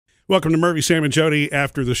Welcome to Murphy, Sam, and Jody.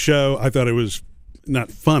 After the show, I thought it was not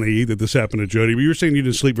funny that this happened to Jody, but you were saying you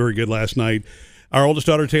didn't sleep very good last night. Our oldest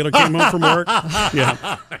daughter, Taylor, came home from work.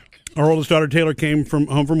 Yeah. Our oldest daughter, Taylor, came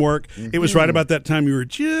home from work. It was right about that time you were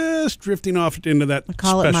just drifting off into that I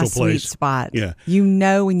call special it my place. sweet spot. Yeah. You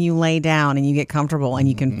know when you lay down and you get comfortable and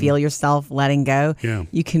you can feel yourself letting go, Yeah.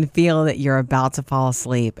 you can feel that you're about to fall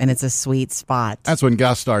asleep, and it's a sweet spot. That's when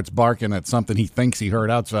Gus starts barking at something he thinks he heard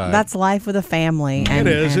outside. That's life with a family. And,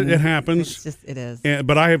 It is. and It happens. It is.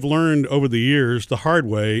 But I have learned over the years the hard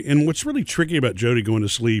way, and what's really tricky about Jody going to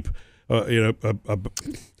sleep,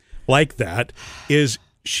 like that, is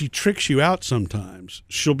she tricks you out sometimes.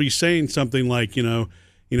 She'll be saying something like,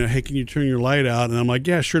 hey, can you turn your light out? And I'm like,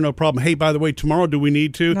 yeah, sure, no problem. Hey, by the way, tomorrow, do we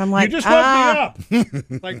need to? And I'm like, you just woke me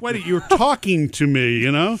up. Like, wait, you're talking to me,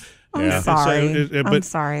 I'm sorry. I'm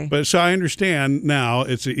sorry. But so I understand now.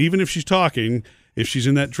 It's even if she's talking, if she's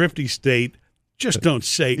in that drifty state, just don't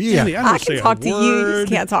say anything. I can talk to you. You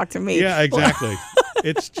just can't talk to me. Yeah, exactly.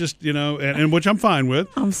 It's just, and which I'm fine with.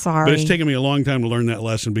 I'm sorry. But it's taken me a long time to learn that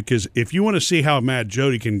lesson, because if you want to see how mad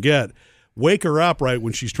Jody can get, wake her up right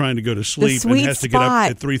when she's trying to go to sleep and has to get up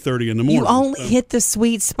at 3:30 in the morning. You only hit the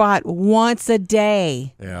sweet spot once a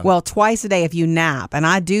day. Yeah. Well, twice a day if you nap. And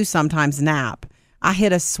I do sometimes nap. I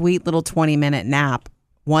hit a sweet little 20-minute nap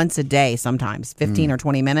once a day, sometimes 15 or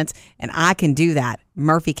 20 minutes, and I can do that.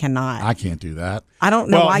 Murphy cannot. I can't do that. I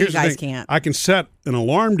don't know why you here's the guys thing. can't. I can set an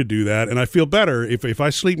alarm to do that, and I feel better if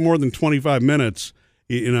I sleep more than 25 minutes.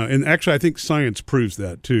 And actually, I think science proves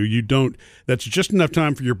that too. That's just enough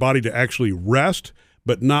time for your body to actually rest,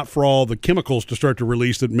 but not for all the chemicals to start to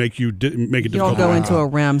release that make it difficult. You'll go into a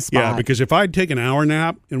REM spot. Yeah, because if I take an hour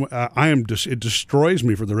nap, and it destroys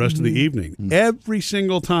me for the rest of the evening. Every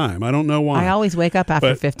single time. I don't know why. I always wake up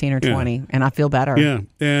after 15 or 20, and I feel better. Yeah,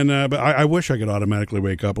 and but I wish I could automatically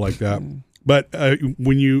wake up like that. But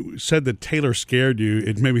when you said that Taylor scared you,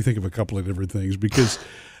 it made me think of a couple of different things, because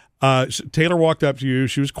Taylor walked up to you.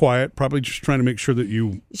 She was quiet, probably just trying to make sure that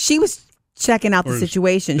you... She was checking out the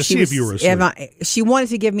situation. To see if you were asleep. She wanted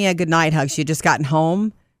to give me a good night hug. She had just gotten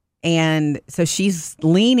home, and so she's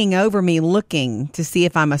leaning over me looking to see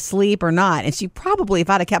if I'm asleep or not. And she probably, if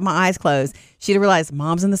I'd have kept my eyes closed, she'd have realized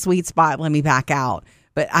Mom's in the sweet spot, let me back out.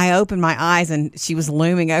 But I opened my eyes, and she was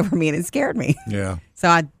looming over me, and it scared me. Yeah. So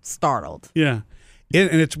I startled. Yeah.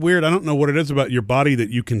 And it's weird. I don't know what it is about your body that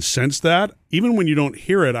you can sense that. Even when you don't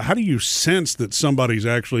hear it, how do you sense that somebody's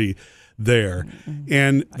actually there?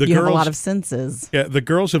 And the You girls have a lot of senses. Yeah, the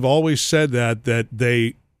girls have always said that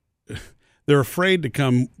they're afraid to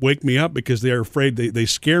come wake me up because they're afraid they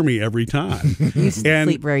scare me every time. You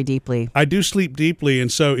sleep very deeply. I do sleep deeply, and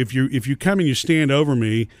so if you come and you stand over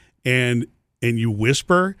me and you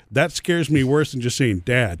whisper, that scares me worse than just saying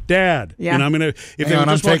 "Dad." Yeah. And I'm gonna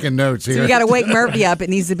I'm taking notes here. So you got to wake Murphy up.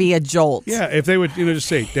 It needs to be a jolt. Yeah, if they would just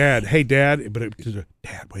say "Dad," "Hey Dad," but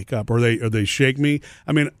 "Dad, wake up," or they shake me.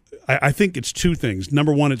 I mean, I think it's two things.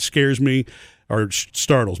 Number one, it scares me. Or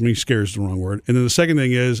startles me. Scares is the wrong word. And then the second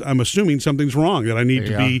thing is, I'm assuming something's wrong, that I need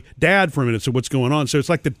to be Dad for a minute. So what's going on? So it's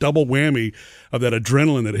like the double whammy of that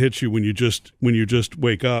adrenaline that hits you when you just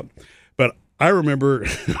wake up. But I remember,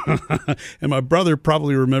 and my brother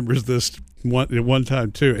probably remembers this one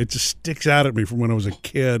time too. It just sticks out at me from when I was a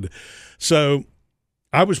kid. So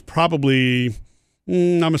I was probably,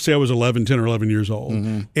 I'm going to say I was 10 or 11 years old.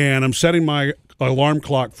 And I'm setting my alarm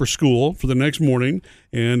clock for school for the next morning.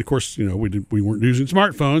 And of course, we weren't using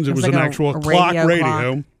smartphones. It was like an actual clock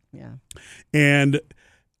radio. Yeah. And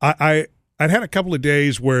I'd had a couple of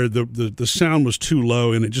days where the sound was too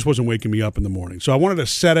low and it just wasn't waking me up in the morning. So I wanted to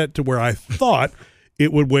set it to where I thought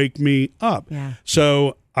it would wake me up. Yeah.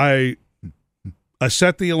 So I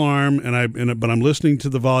set the alarm but I'm listening to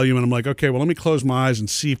the volume and I'm like, okay, well, let me close my eyes and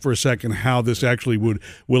see for a second how this actually will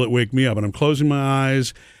it wake me up. And I'm closing my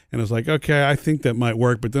eyes and I was like, okay, I think that might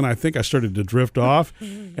work. But then I think I started to drift off.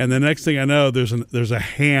 And the next thing I know, there's a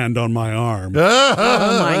hand on my arm.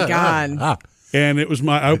 Oh my God. And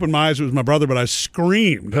I opened my eyes, it was my brother, but I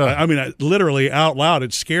screamed. I mean, literally out loud.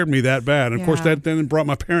 It scared me that bad. And of course, that then brought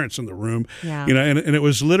my parents in the room. Yeah. And it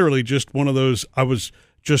was literally just one of those, I was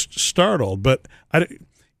just startled. But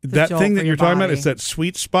that thing that you're talking about, it's that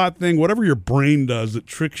sweet spot thing, whatever your brain does that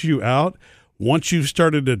tricks you out, once you've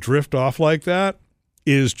started to drift off like that,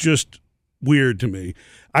 is just weird to me.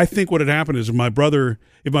 I think what had happened is if my brother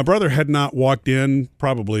had not walked in,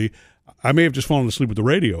 probably I may have just fallen asleep with the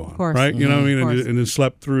radio on, right? You know what I mean? And then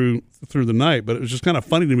slept through the night. But it was just kind of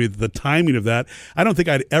funny to me, the timing of that. I don't think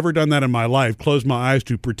I'd ever done that in my life, close my eyes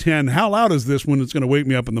to pretend, how loud is this when it's going to wake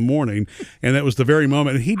me up in the morning? And that was the very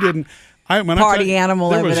moment. And he didn't. party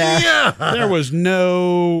animal over there. There was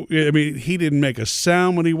no. I mean, he didn't make a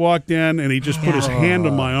sound when he walked in, and he just put his hand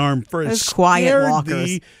on my arm for Those quiet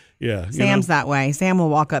walkers. Yeah, Sam's that way. Sam will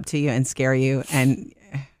walk up to you and scare you, and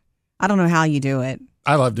I don't know how you do it.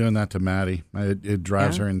 I love doing that to Maddie. It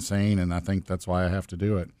drives her insane, and I think that's why I have to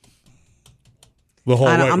do it. The whole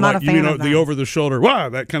way, I'm not a fan of that. The over the shoulder, wow,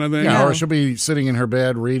 that kind of thing. Yeah, or she'll be sitting in her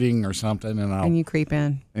bed reading or something, and you creep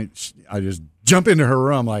in. I just jump into her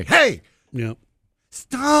room like, "Hey, Yeah.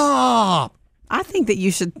 stop!" I think that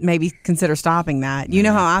you should maybe consider stopping that. You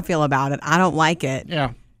know how I feel about it. I don't like it.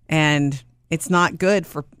 Yeah, and it's not good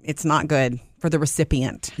for the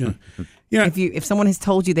recipient. Yeah. Yeah. If someone has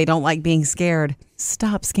told you they don't like being scared,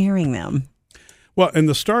 stop scaring them. Well, and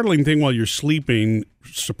the startling thing while you're sleeping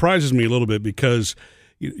surprises me a little bit because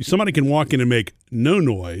somebody can walk in and make no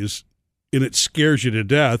noise and it scares you to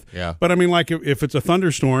death. Yeah. But I mean, like if it's a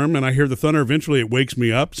thunderstorm and I hear the thunder, eventually it wakes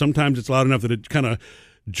me up. Sometimes it's loud enough that it kind of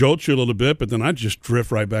jolts you a little bit, but then I just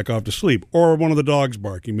drift right back off to sleep. Or one of the dogs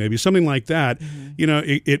barking, maybe something like that.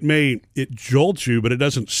 Mm-hmm. It jolts you, but it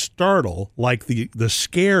doesn't startle like the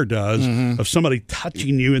scare does of somebody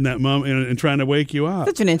touching you in that moment and trying to wake you up.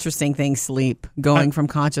 Such an interesting thing, sleep, going from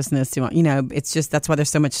consciousness to, it's just, that's why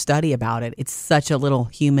there's so much study about it. It's such a little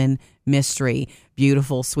human mystery,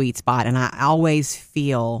 beautiful, sweet spot. And I always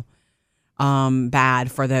feel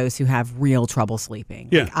bad for those who have real trouble sleeping.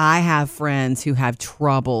 Yeah. Like, I have friends who have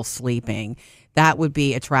trouble sleeping. That would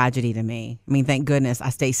be a tragedy to me. I mean, thank goodness I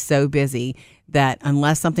stay so busy that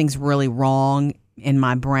unless something's really wrong in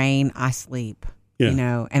my brain, I sleep.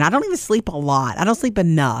 Yeah. And I don't even sleep a lot. I don't sleep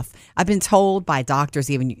enough. I've been told by doctors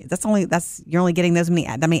even you're only getting that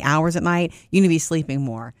many hours at night. You need to be sleeping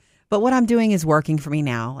more. But what I'm doing is working for me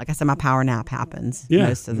now. Like I said, my power nap happens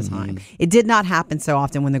most of the time. It did not happen so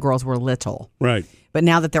often when the girls were little. Right. But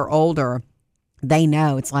now that they're older, they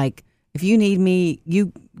know it's like, if you need me,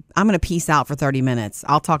 I'm going to peace out for 30 minutes.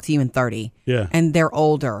 I'll talk to you in 30. Yeah. And they're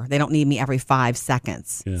older. They don't need me every 5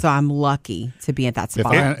 seconds. Yeah. So I'm lucky to be at that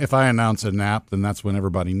spot. If I announce a nap, then that's when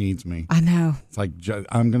everybody needs me. I know. It's like,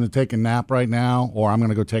 I'm going to take a nap right now, or I'm going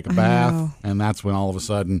to go take a bath. And that's when all of a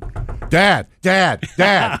sudden, Dad.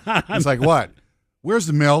 It's like, what? Where's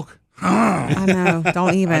the milk? I know.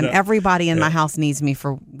 Don't even. Everybody in my house needs me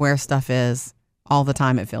for where stuff is all the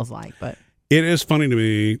time, it feels like. But it is funny to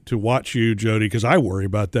me to watch you, Jody, because I worry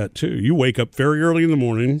about that too. You wake up very early in the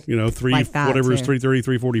morning, 3:30,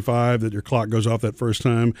 3:45, that your clock goes off that first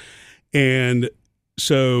time. And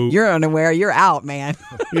so you're unaware, you're out, man.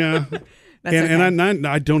 Yeah. And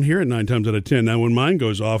I don't hear it 9 times out of 10. Now, when mine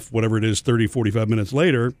goes off, whatever it is, 30, 45 minutes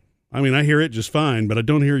later, I mean, I hear it just fine, but I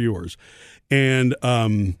don't hear yours. And,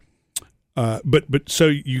 but so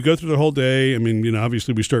you go through the whole day. I mean,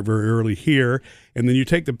 obviously we start very early here, and then you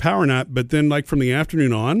take the power nap. But then, like from the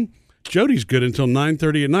afternoon on, Jody's good until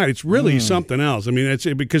 9:30 at night. It's really something else. I mean, every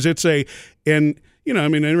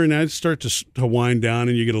night it starts to wind down,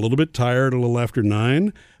 and you get a little bit tired a little after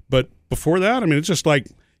 9. But before that, I mean, it's just like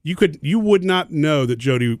you would not know that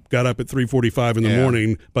Jody got up at 3:45 in the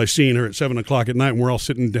morning by seeing her at 7 o'clock at night, and we're all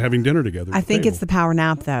sitting having dinner together. I think it's the power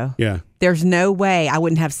nap, though. Yeah. There's no way I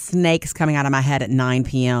wouldn't have snakes coming out of my head at 9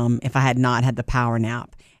 p.m. if I had not had the power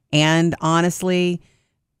nap. And honestly,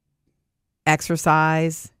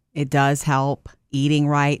 exercise, it does help. Eating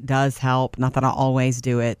right does help. Not that I always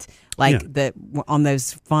do it. On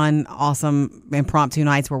those fun, awesome, impromptu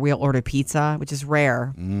nights where we'll order pizza, which is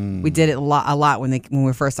rare. We did it a lot when we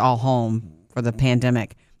were first all home for the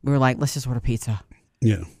pandemic. We were like, let's just order pizza.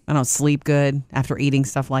 Yeah. I don't sleep good after eating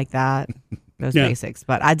stuff like that. Those basics.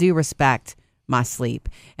 But I do respect my sleep.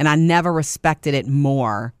 And I never respected it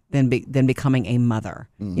more than becoming a mother.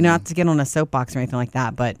 Not to get on a soapbox or anything like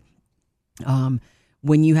that, but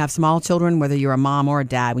when you have small children, whether you're a mom or a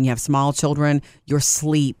dad, when you have small children, your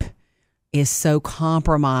sleep is so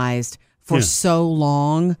compromised for so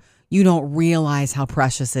long, you don't realize how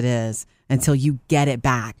precious it is until you get it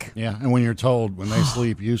back. Yeah, and when you're told when they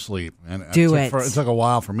sleep, you sleep. And it took a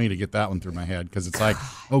while for me to get that one through my head because it's like,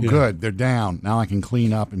 good, they're down. Now I can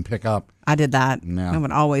clean up and pick up. I did that. Yeah. I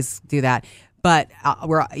would always do that. But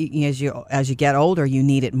as you get older, you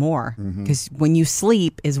need it more because when you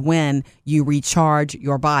sleep is when you recharge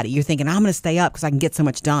your body. You're thinking, I'm going to stay up because I can get so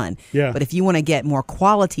much done. Yeah. But if you want to get more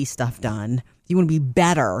quality stuff done, you want to be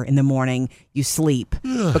better in the morning, you sleep.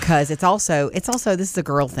 Because it's also this is a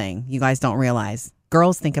girl thing. You guys don't realize.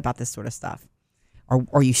 Girls think about this sort of stuff,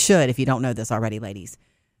 or you should if you don't know this already, ladies.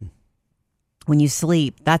 When you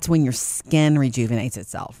sleep, that's when your skin rejuvenates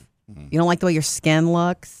itself. You don't like the way your skin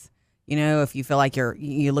looks. if you feel like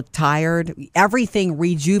you look tired, everything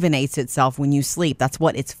rejuvenates itself when you sleep. That's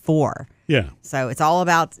what it's for. Yeah. So it's all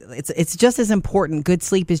about, it's just as important. Good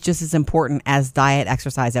sleep is just as important as diet,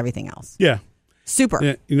 exercise, everything else. Yeah.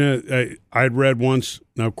 Super. Yeah, I'd read once.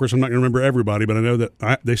 Now, of course, I'm not going to remember everybody, but I know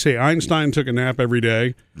that they say Einstein took a nap every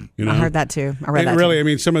day. I heard that too. I read that. Really, too. I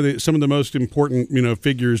mean, some of the most important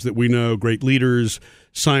figures that we know, great leaders,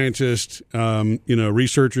 scientists,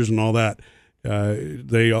 researchers, and all that.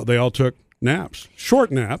 They all took naps,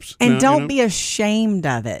 short naps, and don't be ashamed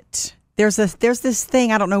of it. There's this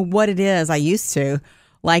thing, I don't know what it is. I used to,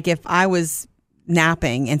 like, if I was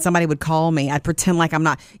napping and somebody would call me, I'd pretend like I'm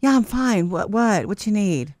not. Yeah, I'm fine. What you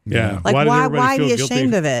need? Yeah. Like, why be guilty?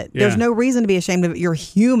 ashamed of it? Yeah. There's no reason to be ashamed of it. You're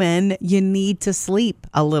human. You need to sleep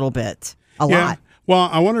a little bit, a lot. Well,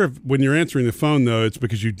 I wonder if when you're answering the phone, though, it's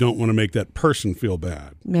because you don't want to make that person feel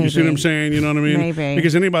bad. Maybe. You see what I'm saying? You know what I mean? Maybe.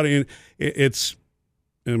 Because anybody, if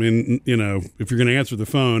you're going to answer the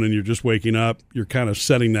phone and you're just waking up, you're kind of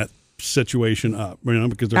setting that situation up.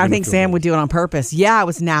 Because I think Sam would do it on purpose. Yeah, I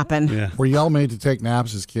was napping. Yeah. Were y'all made to take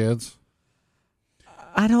naps as kids?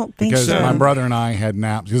 I don't think Because so. my brother and I had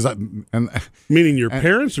naps. Meaning your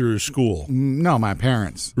parents or school? No, my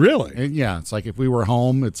parents. Really? Yeah, it's like if we were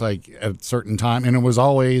home, it's like at a certain time, and it was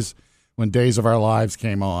always when Days of Our Lives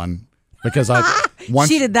came on. Because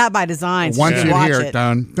she did that by design. So once she could you'd watch hear it.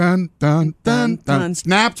 dun dun dun dun dun,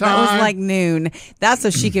 snap time. That was like noon. That's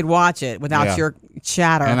so she could watch it without your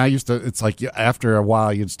chatter. And I used to. It's like after a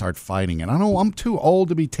while you'd start fighting, and I know I'm too old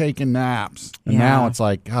to be taking naps. And now it's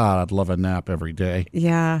like, God, I'd love a nap every day.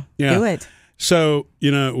 Yeah, do it. So,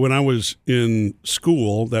 when I was in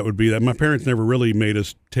school, that would be that. My parents never really made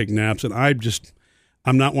us take naps, and I'm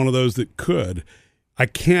not one of those that could. I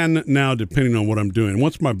can now, depending on what I'm doing.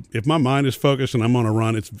 If my mind is focused and I'm on a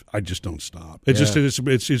run, I just don't stop.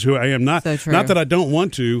 It's who I am. Not that I don't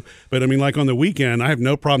want to, but I mean, like on the weekend, I have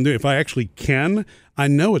no problem doing it. If I actually can, I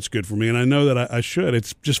know it's good for me, and I know that I should.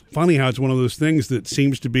 It's just funny how it's one of those things that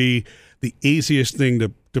seems to be the easiest thing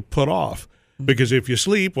to put off. Because if you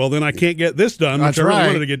sleep, well, then I can't get this done, which I really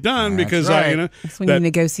wanted to get done. Because that's when you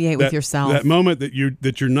negotiate with yourself. That moment that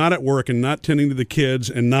you're not at work and not tending to the kids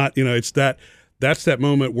and not, it's that. That's that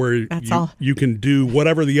moment where you can do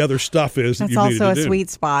whatever the other stuff is. That's that you also need to a do. sweet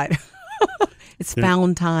spot. It's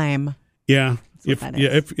found time. Yeah,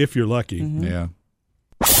 if you're lucky. Mm-hmm. Yeah.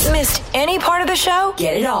 Missed any part of the show?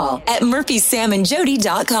 Get it all at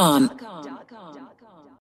murphysamandjody.com.